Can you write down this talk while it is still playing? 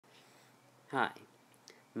Hi,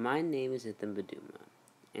 my name is Ethan Baduma,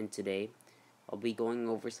 and today I'll be going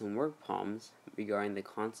over some work problems regarding the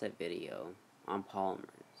concept video on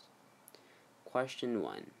polymers. Question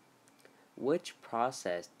 1. Which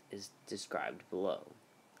process is described below?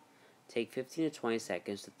 Take 15 to 20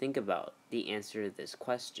 seconds to think about the answer to this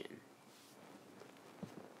question.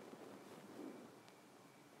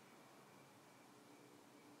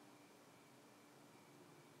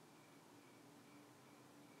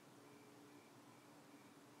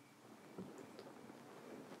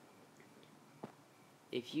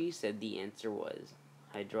 If you said the answer was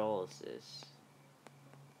hydrolysis,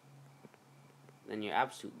 then you're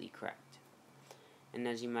absolutely correct. And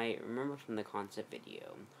as you might remember from the concept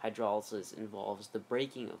video, hydrolysis involves the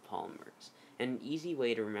breaking of polymers. And an easy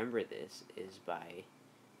way to remember this is by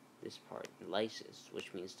this part, lysis,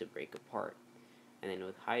 which means to break apart, and then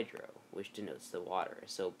with hydro, which denotes the water,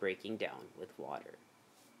 so breaking down with water.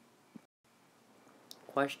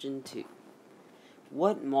 Question 2.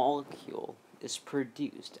 What molecule is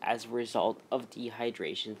produced as a result of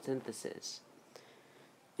dehydration synthesis?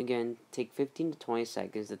 Again, take 15 to 20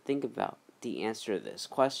 seconds to think about the answer to this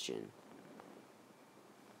question.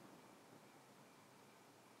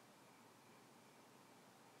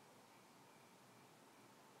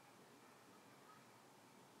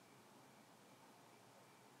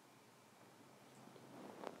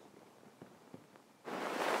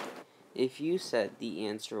 If you said the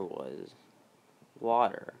answer was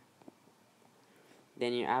water,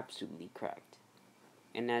 then you're absolutely correct.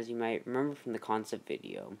 And as you might remember from the concept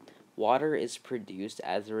video, water is produced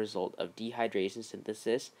as a result of dehydration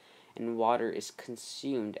synthesis, and water is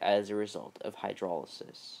consumed as a result of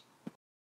hydrolysis.